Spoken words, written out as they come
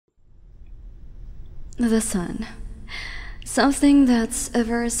The sun. Something that's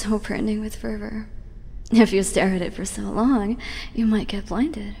ever so burning with fervor. If you stare at it for so long, you might get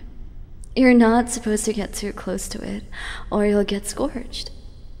blinded. You're not supposed to get too close to it, or you'll get scorched.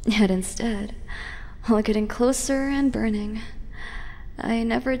 Yet instead, while getting closer and burning, I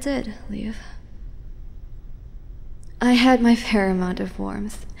never did leave. I had my fair amount of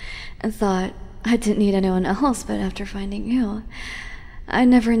warmth, and thought I didn't need anyone else, but after finding you, I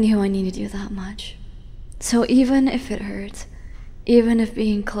never knew I needed you that much. So even if it hurt, even if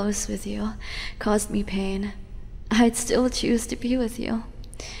being close with you caused me pain, I'd still choose to be with you.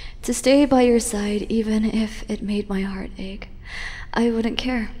 To stay by your side even if it made my heart ache. I wouldn't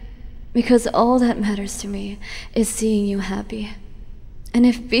care, because all that matters to me is seeing you happy. And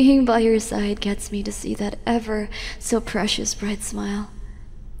if being by your side gets me to see that ever so precious bright smile,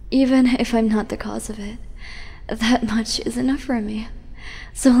 even if I'm not the cause of it, that much is enough for me.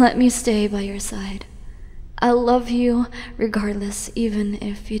 So let me stay by your side. I'll love you regardless, even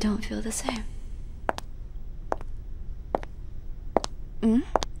if you don't feel the same.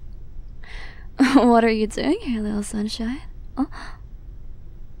 What are you doing here, little sunshine? Oh.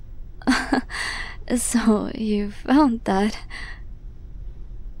 So you found that.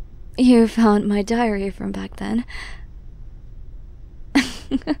 You found my diary from back then.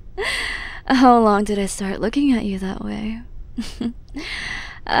 How long did I start looking at you that way?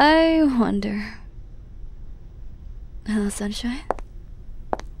 I wonder. Hello, sunshine.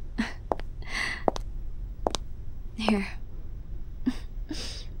 Here.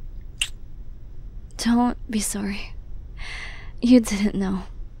 Don't be sorry. You didn't know.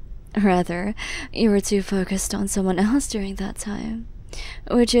 Rather, you were too focused on someone else during that time,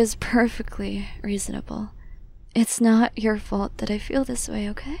 which is perfectly reasonable. It's not your fault that I feel this way,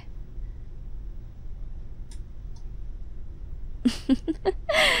 okay?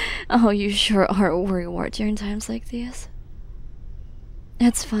 Oh, you sure are worrywart during times like these.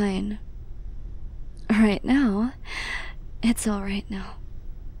 It's fine. Right now, it's alright now.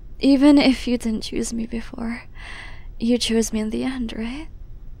 Even if you didn't choose me before, you chose me in the end, right?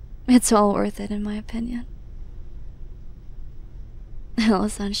 It's all worth it, in my opinion. Hello,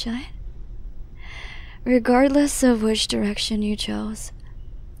 sunshine. Regardless of which direction you chose,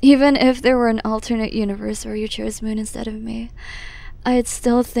 even if there were an alternate universe where you chose Moon instead of me, I'd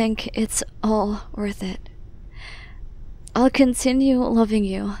still think it's all worth it. I'll continue loving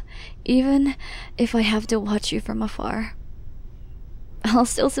you, even if I have to watch you from afar. I'll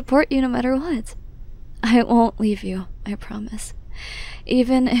still support you no matter what. I won't leave you, I promise.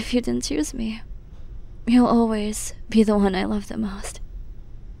 Even if you didn't choose me, you'll always be the one I love the most.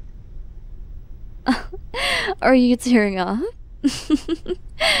 Are you tearing up?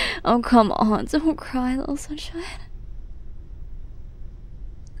 Oh, come on, don't cry, little sunshine.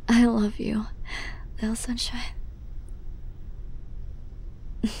 I love you, little sunshine.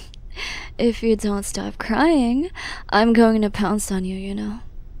 If you don't stop crying, I'm going to pounce on you, you know.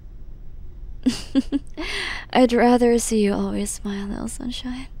 I'd rather see you always smile, little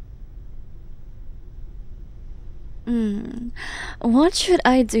sunshine. What should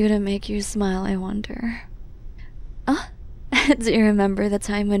I do to make you smile, I wonder? Do you remember the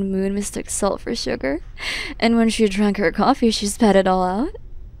time when Moon mistook salt for sugar? And when she drank her coffee, she spat it all out?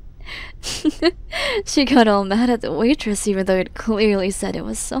 She got all mad at the waitress even though it clearly said it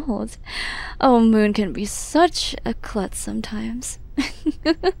was salt. Oh, Moon can be such a klutz sometimes.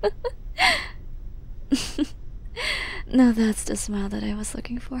 No, that's the smile that I was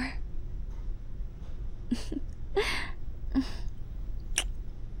looking for.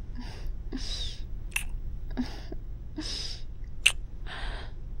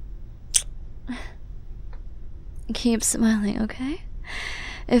 Keep smiling, okay?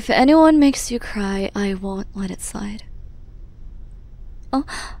 If anyone makes you cry, I won't let it slide. Oh,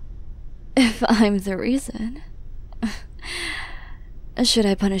 if I'm the reason. Should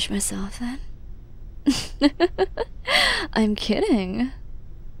I punish myself then? I'm kidding.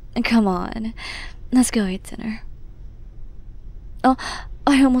 Come on, let's go eat dinner. Oh,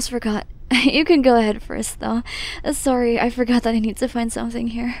 I almost forgot. You can go ahead first, though. Sorry, I forgot that I need to find something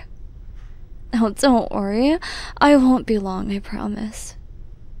here. Oh, don't worry. I won't be long, I promise.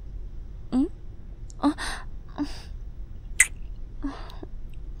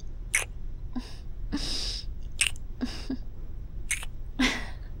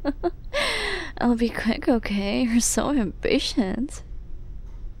 I'll be quick, okay? You're so impatient.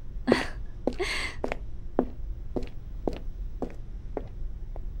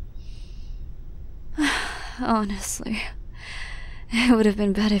 Honestly, it would have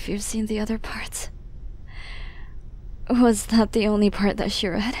been better if you'd seen the other parts. Was that the only part that she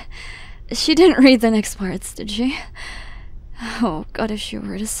read? She didn't read the next parts, did she? Oh God, if she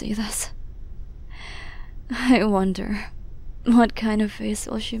were to see this. I wonder, what kind of face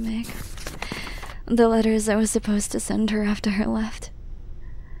will she make? The letters I was supposed to send her after I left.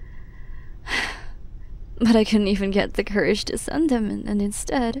 But I couldn't even get the courage to send them, and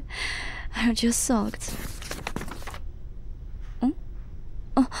instead, I just sulked.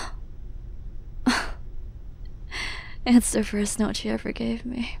 Oh. It's the first note she ever gave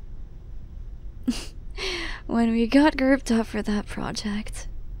me. When we got grouped up for that project.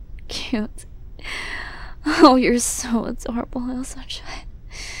 Cute. Oh, you're so adorable, little sunshine.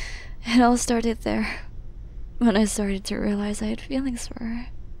 It all started there, when I started to realize I had feelings for her.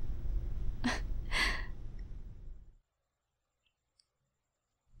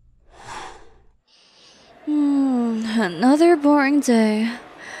 Another boring day.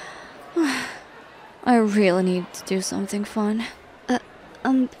 I really need to do something fun.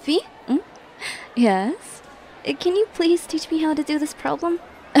 V? Yes? Can you please teach me how to do this problem?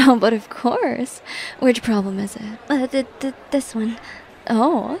 Oh, but of course. Which problem is it? This one.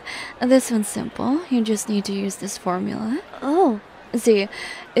 Oh, this one's simple. You just need to use this formula. Oh. See,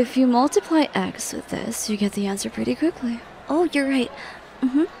 if you multiply x with this, you get the answer pretty quickly. Oh, you're right.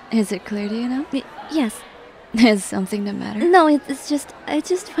 Is it clear to you now? Yes. Is something the matter? No, it's just, I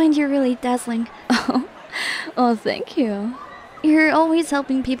just find you really dazzling. Oh, well, thank you. You're always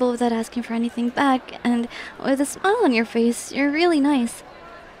helping people without asking for anything back, and with a smile on your face, you're really nice.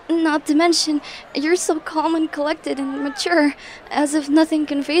 Not to mention, you're so calm and collected and mature, as if nothing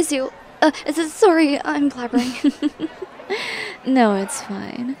can faze you. Sorry, I'm blabbering. No, it's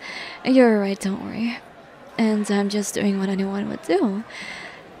fine. You're right, don't worry. And I'm just doing what anyone would do.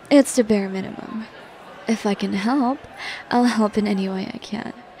 It's the bare minimum. If I can help, I'll help in any way I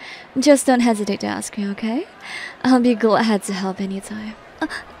can. Just don't hesitate to ask me, okay? I'll be glad to help anytime.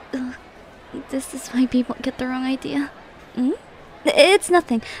 This is why people get the wrong idea. It's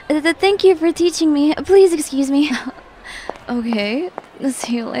nothing. Thank you for teaching me. Please excuse me. Okay,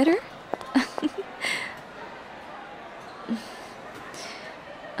 see you later.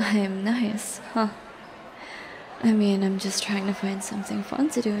 I'm nice, huh? I mean, I'm just trying to find something fun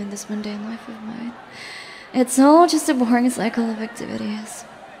to do in this mundane life of mine. It's all just a boring cycle of activities.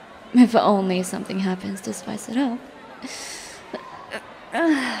 If only something happens to spice it up.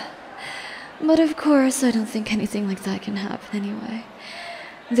 But of course, I don't think anything like that can happen anyway.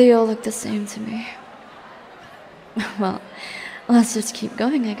 They all look the same to me. Well, let's just keep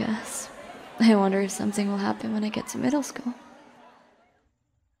going, I guess. I wonder if something will happen when I get to middle school.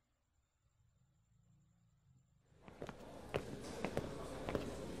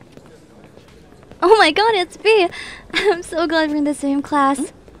 Oh my God, it's V! I'm so glad we're in the same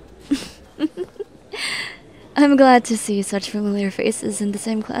class. I'm glad to see such familiar faces in the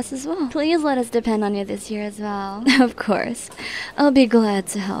same class as well. Please let us depend on you this year as well. Of course. I'll be glad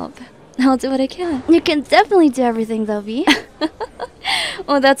to help. I'll do what I can. You can definitely do everything though, V.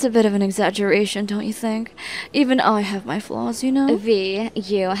 Well, that's a bit of an exaggeration, don't you think? Even I have my flaws, you know? V,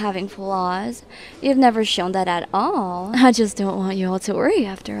 you having flaws? You've never shown that at all. I just don't want you all to worry,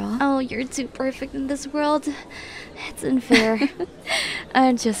 after all. Oh, you're too perfect in this world. It's unfair.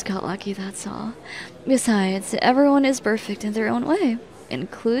 I just got lucky, that's all. Besides, everyone is perfect in their own way,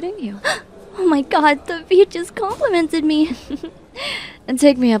 including you. Oh my God, the V just complimented me. And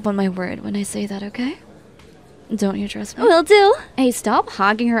take me up on my word when I say that, okay? Don't you trust me? Will do. Hey, stop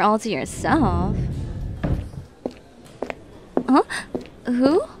hogging her all to yourself. Huh?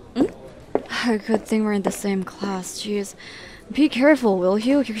 Who? Good thing we're in the same class, jeez. Be careful, will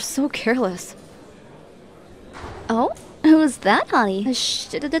you? You're so careless. Oh? Who's that, honey?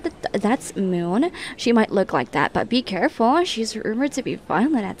 That's Moon. She might look like that, but be careful. She's rumored to be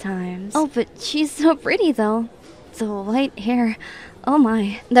violent at times. Oh, but she's so pretty, though. The white hair. Oh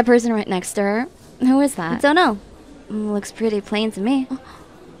my. The person right next to her. Who is that? Don't know. Looks pretty plain to me.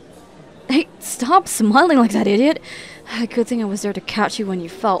 Hey, stop smiling like that, idiot. Good thing I was there to catch you when you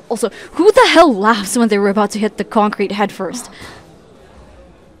fell. Also, who the hell laughs when they were about to hit the concrete head first?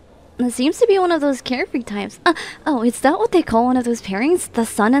 It seems to be one of those carefree types. Oh, is that what they call one of those pairings? The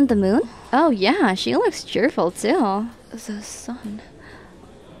sun and the moon? Oh yeah, she looks cheerful too. The sun.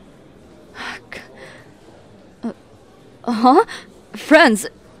 Huh? Friends?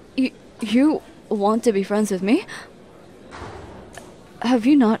 You want to be friends with me? Have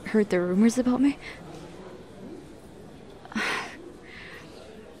you not heard the rumors about me?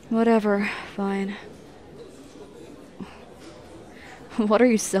 Whatever, fine. What are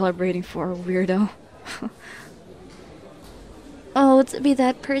you celebrating for, weirdo? Oh, to be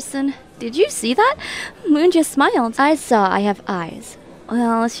that person. Did you see that? Moon just smiled. I saw I have eyes.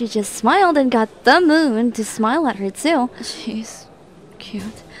 Well, she just smiled and got the moon to smile at her too. She's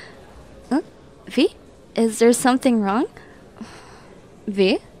cute. Huh? V? Is there something wrong?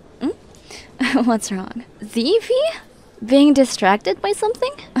 V? What's wrong? The V? Being distracted by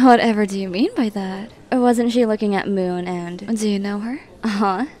something? Whatever do you mean by that? Wasn't she looking at Moon and... Do you know her?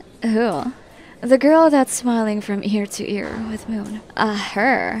 Uh-huh. Who? The girl that's smiling from ear to ear with Moon.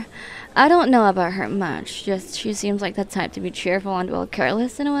 Her. I don't know about her much, just she seems like the type to be cheerful and well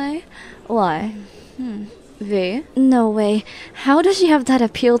careless in a way. Why? V? No way. How does she have that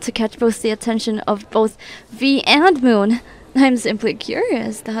appeal to catch both the attention of both V and Moon? I'm simply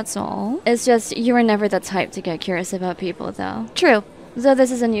curious, that's all. It's just, you were never the type to get curious about people, though. True. So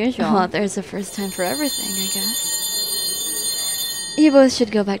this is unusual. Well, there's a first time for everything, I guess. You both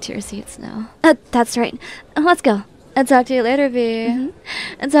should go back to your seats now. That's right. Let's go. I'll talk to you later, V.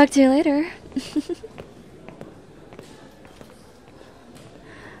 I'll talk to you later.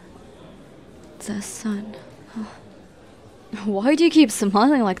 The sun. Oh. Why do you keep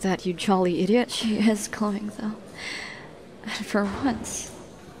smiling like that, you jolly idiot? She is glowing, though. And for once,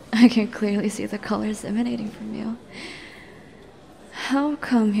 I can clearly see the colors emanating from you. How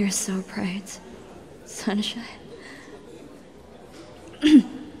come you're so bright? Sunshine.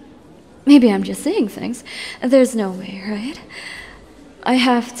 Maybe I'm just saying things. There's no way, right? I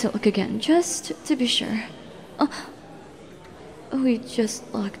have to look again, just to be sure. Oh, we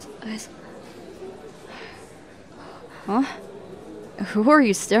just locked eyes. Huh? Who are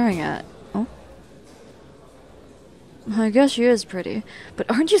you staring at? Oh? I guess she is pretty, but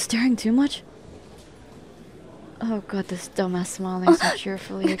aren't you staring too much? Oh god, this dumbass smiling so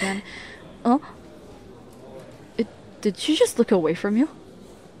cheerfully again. Oh? Did she just look away from you?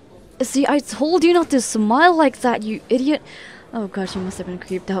 See, I told you not to smile like that, you idiot! Oh god, she must have been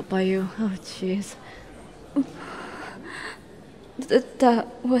creeped out by you. Oh jeez. That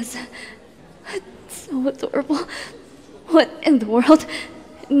was... so adorable. What in the world?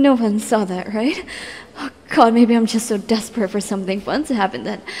 No one saw that, right? Oh god, maybe I'm just so desperate for something fun to happen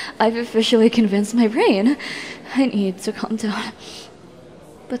that I've officially convinced my brain. I need to calm down.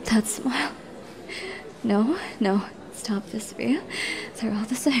 But that smile... No, stop this, Rhea. They're all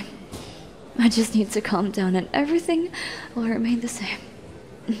the same. I just need to calm down and everything will remain the same.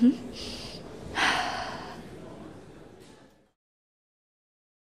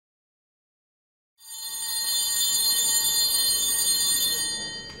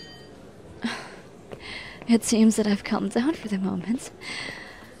 It seems that I've calmed down for the moment.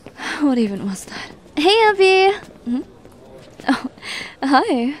 What even was that? Hey, Abby! Oh,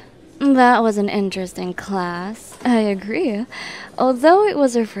 hi. That was an interesting class. I agree. Although it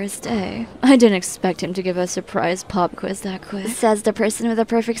was our first day, I didn't expect him to give a surprise pop quiz that quick. Says the person with a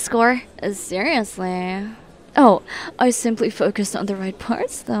perfect score. Seriously? Oh, I simply focused on the right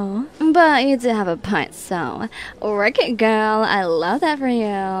parts, though. But you do have a point, so... Work it, girl. I love that for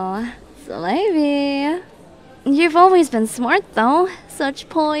you. Slavey. You've always been smart, though. Such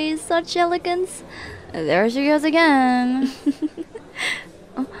poise, such elegance. There she goes again.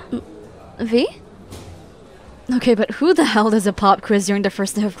 V? Okay, but who the hell does a pop quiz during the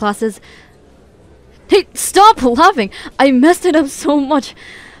first day of classes? Hey, stop laughing! I messed it up so much.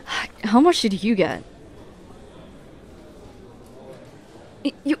 How much did you get?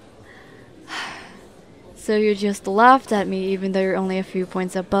 You... So you just laughed at me even though you're only a few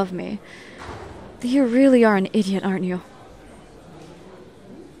points above me. You really are an idiot, aren't you?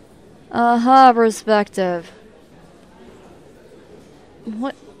 Aha, perspective.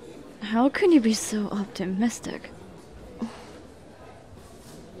 What? How can you be so optimistic?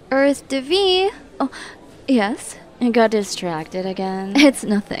 Earth to V. Oh, yes? I got distracted again. It's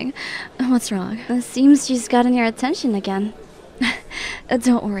nothing. What's wrong? It seems she's gotten your attention again.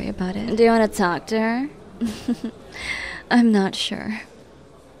 Don't worry about it. Do you want to talk to her? I'm not sure.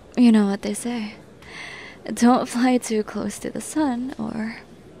 You know what they say. Don't fly too close to the sun or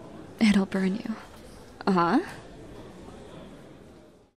it'll burn you. Uh-huh.